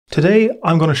Today,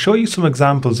 I'm going to show you some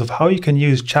examples of how you can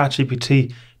use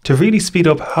ChatGPT to really speed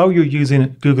up how you're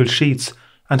using Google Sheets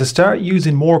and to start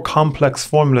using more complex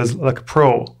formulas like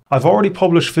Pro. I've already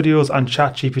published videos on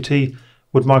ChatGPT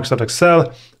with Microsoft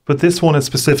Excel, but this one is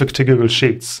specific to Google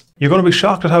Sheets. You're going to be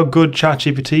shocked at how good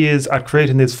ChatGPT is at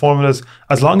creating these formulas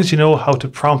as long as you know how to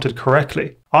prompt it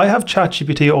correctly. I have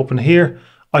ChatGPT open here.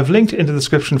 I've linked in the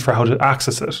description for how to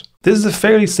access it. This is a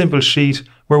fairly simple sheet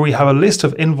where we have a list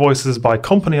of invoices by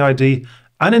company ID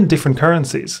and in different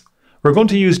currencies. We're going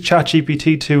to use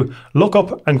ChatGPT to look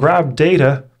up and grab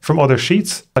data from other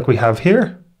sheets like we have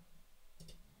here,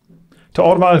 to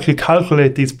automatically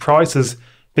calculate these prices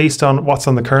based on what's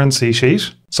on the currency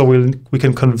sheet. So we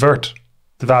can convert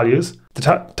the values,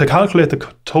 to calculate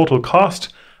the total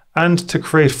cost, and to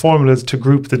create formulas to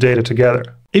group the data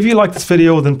together. If you like this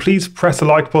video, then please press the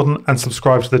like button and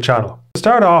subscribe to the channel. To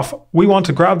start off, we want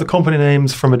to grab the company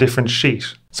names from a different sheet.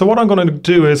 So what I'm going to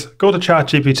do is go to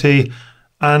ChatGPT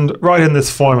and write in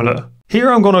this formula. Here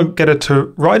I'm going to get it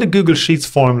to write a Google Sheets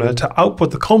formula to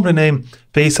output the company name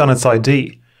based on its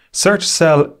ID. Search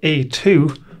cell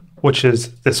A2, which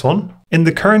is this one, in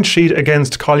the current sheet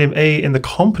against column A in the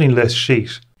company list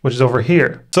sheet, which is over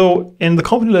here. So in the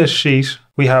company list sheet,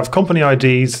 we have company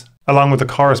IDs along with the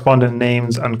corresponding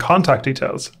names and contact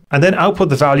details, and then output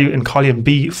the value in column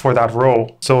B for that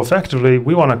row. So effectively,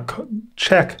 we want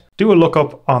to do a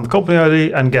lookup on the company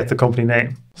ID and get the company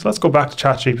name. So let's go back to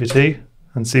ChatGPT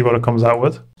and see what it comes out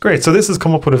with. Great, so this has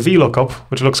come up with a VLOOKUP,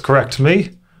 which looks correct to me.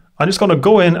 I'm just going to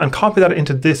go in and copy that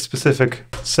into this specific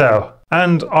cell,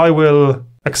 and I will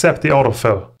accept the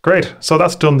autofill. Great, so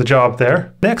that's done the job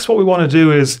there. Next, what we want to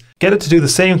do is get it to do the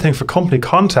same thing for company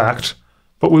contact,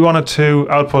 but we want it to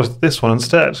output this one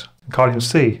instead, column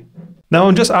C. Now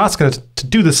I'm just asking it to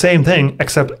do the same thing,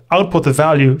 except output the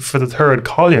value for the third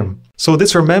column. So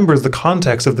this remembers the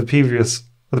context of the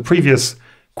previous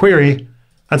query,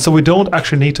 and so we don't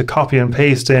actually need to copy and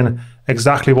paste in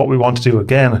exactly what we want to do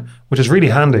again, which is really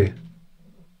handy.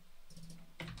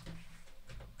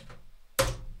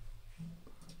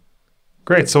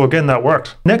 Great, so again, that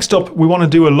worked. Next up, we want to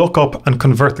do a lookup and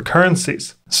convert the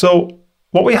currencies. So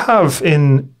what we have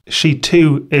in sheet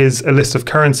 2 is a list of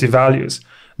currency values.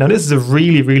 Now this is a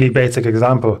really basic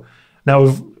example.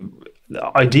 Now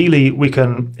ideally we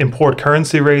can import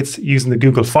currency rates using the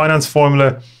Google Finance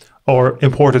formula or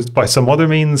import it by some other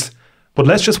means, but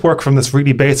let's just work from this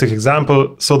really basic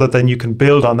example so that then you can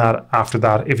build on that after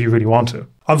that if you really want to.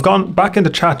 I've gone back into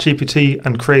ChatGPT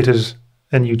and created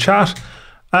a new chat,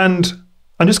 and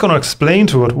I'm just going to explain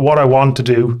to it what I want to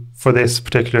do for this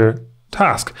particular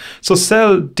task. So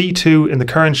cell D2 in the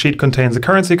current sheet contains the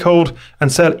currency code, and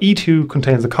cell E2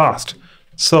 contains the cost.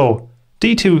 So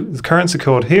D2 is the currency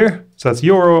code here, so that's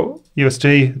euro,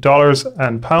 USD, dollars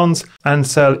and pounds, and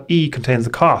cell E contains the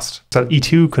cost. Cell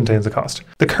E2 contains the cost.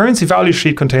 The currency value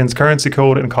sheet contains currency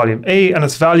code in column A and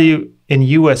its value in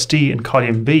USD in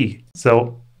column B.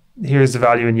 So here's the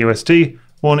value in USD.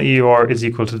 1 EUR is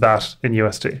equal to that in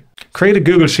USD. Create a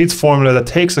Google Sheets formula that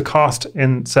takes the cost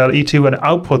in cell E2 and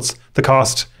outputs the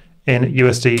cost in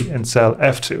USD in cell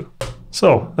F2.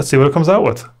 So let's see what it comes out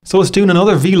with. So it's doing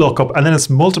another VLOOKUP and then it's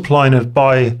multiplying it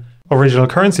by original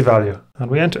currency value, and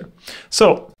we enter.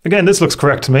 So again, this looks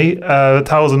correct to me.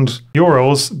 1,000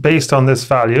 euros based on this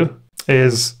value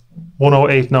is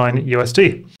 1089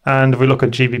 USD. And if we look at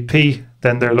GBP,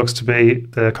 then there looks to be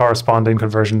the corresponding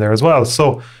conversion there as well.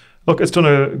 So look, it's done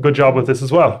a good job with this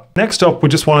as well. Next up, we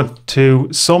just wanted to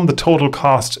sum the total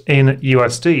cost in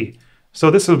USD. So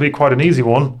this will be quite an easy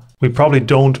one. We probably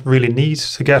don't really need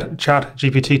to get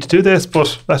ChatGPT to do this,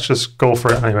 but let's just go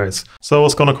for it anyways. So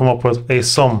it's going to come up with a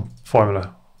sum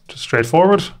formula, just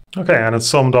straightforward. Okay, and it's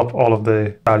summed up all of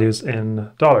the values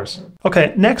in dollars.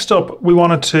 Okay, next up, we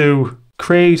wanted to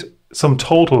create some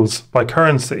totals by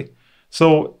currency.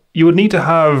 So you would need to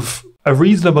have a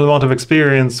reasonable amount of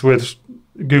experience with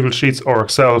Google Sheets or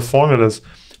Excel formulas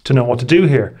to know what to do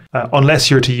here,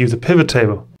 unless you're to use a pivot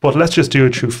table. But let's just do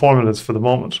it through formulas for the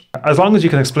moment. As long as you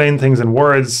can explain things in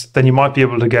words, then you might be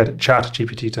able to get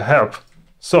ChatGPT to help.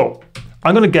 So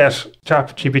I'm going to get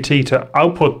ChatGPT to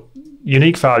output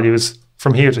unique values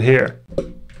from here to here.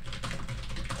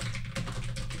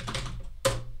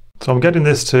 So I'm getting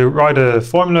this to write a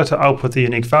formula to output the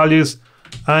unique values,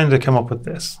 and it came up with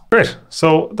this. Great,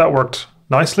 so that worked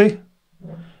nicely.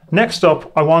 Next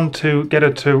up, I want to get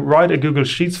it to write a Google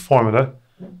Sheets formula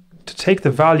to take the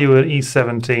value in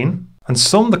E17 and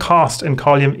sum the cost in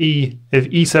column E if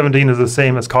E17 is the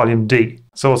same as column D.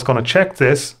 So it's going to check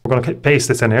this. We're going to paste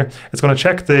this in here. It's going to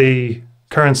check the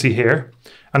currency here,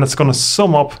 and it's going to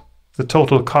sum up the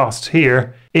total cost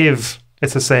here if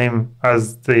it's the same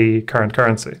as the current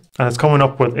currency. And it's coming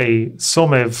up with a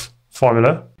sumif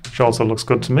formula, which also looks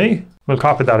good to me. We'll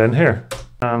copy that in here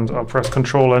and I'll press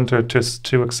Control Enter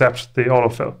to accept the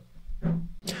autofill.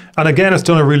 And again, it's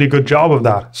done a really good job of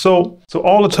that. So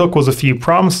all it took was a few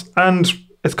prompts and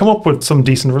it's come up with some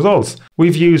decent results.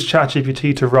 We've used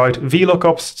ChatGPT to write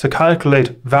Vlookups to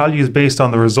calculate values based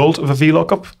on the result of a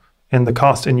Vlookup in the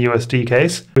cost in USD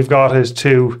case. We've got it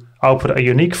to output a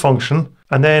unique function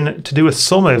and then to do a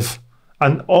sumif.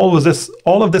 And all of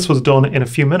this was done in a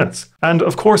few minutes. And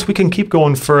of course, we can keep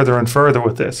going further and further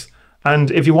with this.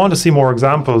 And if you want to see more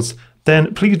examples,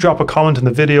 then please drop a comment in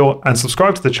the video and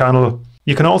subscribe to the channel.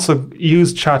 You can also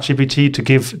use ChatGPT to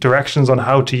give directions on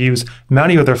how to use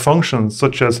many other functions,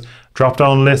 such as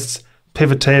drop-down lists,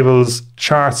 pivot tables,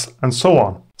 charts, and so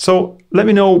on. So let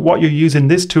me know what you're using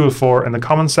this tool for in the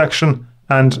comment section,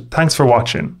 and thanks for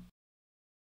watching.